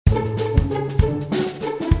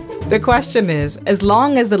The question is, as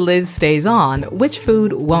long as the lid stays on, which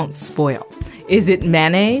food won't spoil? Is it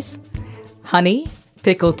mayonnaise, honey,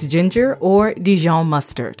 pickled ginger, or Dijon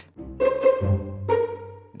mustard?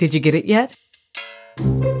 Did you get it yet?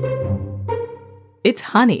 It's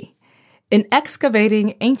honey. In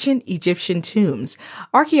excavating ancient Egyptian tombs,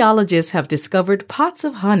 archaeologists have discovered pots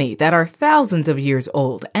of honey that are thousands of years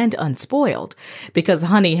old and unspoiled. Because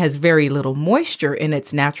honey has very little moisture in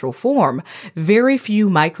its natural form, very few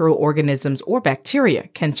microorganisms or bacteria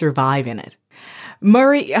can survive in it.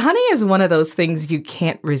 Murray, honey is one of those things you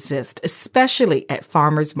can't resist, especially at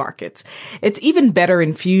farmers markets. It's even better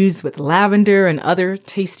infused with lavender and other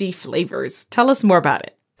tasty flavors. Tell us more about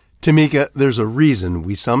it. Tamika, there's a reason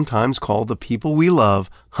we sometimes call the people we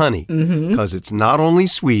love honey, because it's not only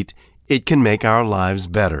sweet, it can make our lives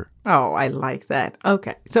better. Oh, I like that.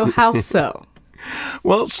 Okay, so how so?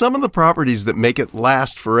 Well, some of the properties that make it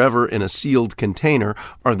last forever in a sealed container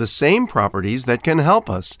are the same properties that can help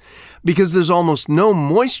us. Because there's almost no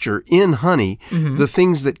moisture in honey, the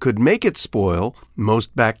things that could make it spoil,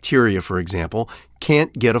 most bacteria, for example,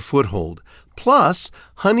 can't get a foothold. Plus,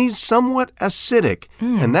 honey's somewhat acidic,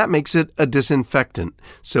 and that makes it a disinfectant.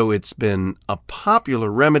 So it's been a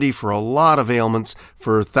popular remedy for a lot of ailments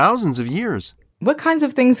for thousands of years. What kinds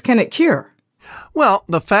of things can it cure? Well,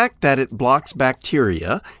 the fact that it blocks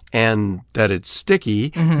bacteria and that it's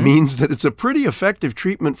sticky means that it's a pretty effective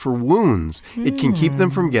treatment for wounds. It can keep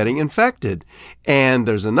them from getting infected. And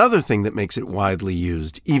there's another thing that makes it widely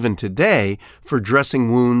used, even today, for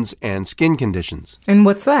dressing wounds and skin conditions. And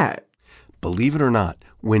what's that? Believe it or not,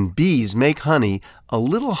 when bees make honey, a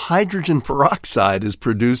little hydrogen peroxide is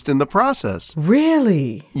produced in the process.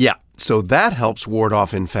 Really? Yeah, so that helps ward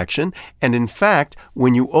off infection. And in fact,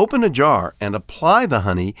 when you open a jar and apply the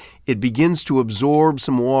honey, it begins to absorb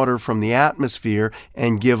some water from the atmosphere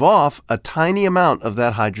and give off a tiny amount of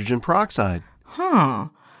that hydrogen peroxide. Huh.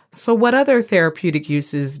 So what other therapeutic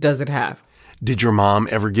uses does it have? Did your mom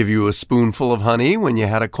ever give you a spoonful of honey when you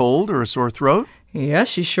had a cold or a sore throat? Yeah,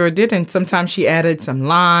 she sure did. And sometimes she added some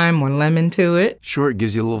lime or lemon to it. Sure, it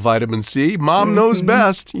gives you a little vitamin C. Mom knows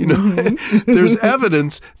best, you know. There's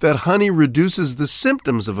evidence that honey reduces the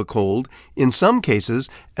symptoms of a cold in some cases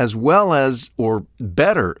as well as or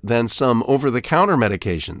better than some over-the-counter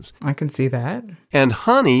medications. I can see that. And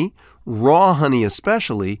honey, raw honey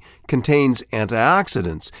especially, contains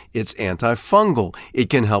antioxidants. It's antifungal. It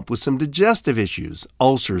can help with some digestive issues,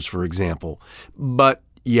 ulcers, for example. But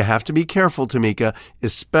you have to be careful, Tamika,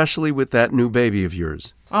 especially with that new baby of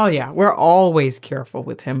yours. Oh, yeah. We're always careful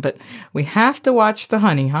with him, but we have to watch the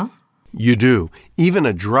honey, huh? You do. Even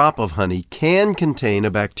a drop of honey can contain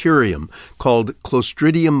a bacterium called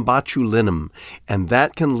Clostridium botulinum, and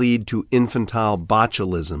that can lead to infantile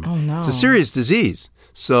botulism. Oh, no. It's a serious disease.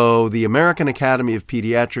 So the American Academy of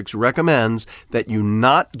Pediatrics recommends that you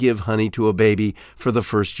not give honey to a baby for the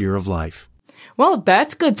first year of life. Well,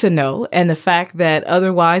 that's good to know. And the fact that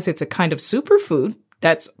otherwise it's a kind of superfood,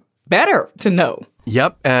 that's better to know.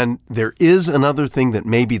 Yep, and there is another thing that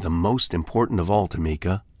may be the most important of all,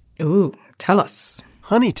 Tamika. Ooh, tell us.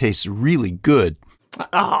 Honey tastes really good.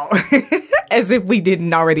 Oh, as if we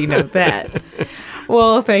didn't already know that.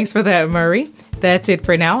 Well, thanks for that, Murray. That's it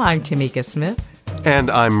for now. I'm Tamika Smith. And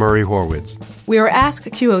I'm Murray Horwitz. We are Ask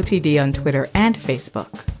QOTD on Twitter and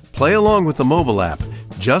Facebook. Play along with the mobile app.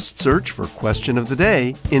 Just search for Question of the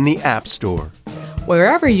Day in the App Store.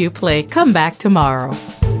 Wherever you play, come back tomorrow.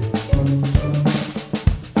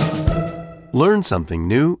 Learn something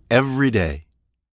new every day.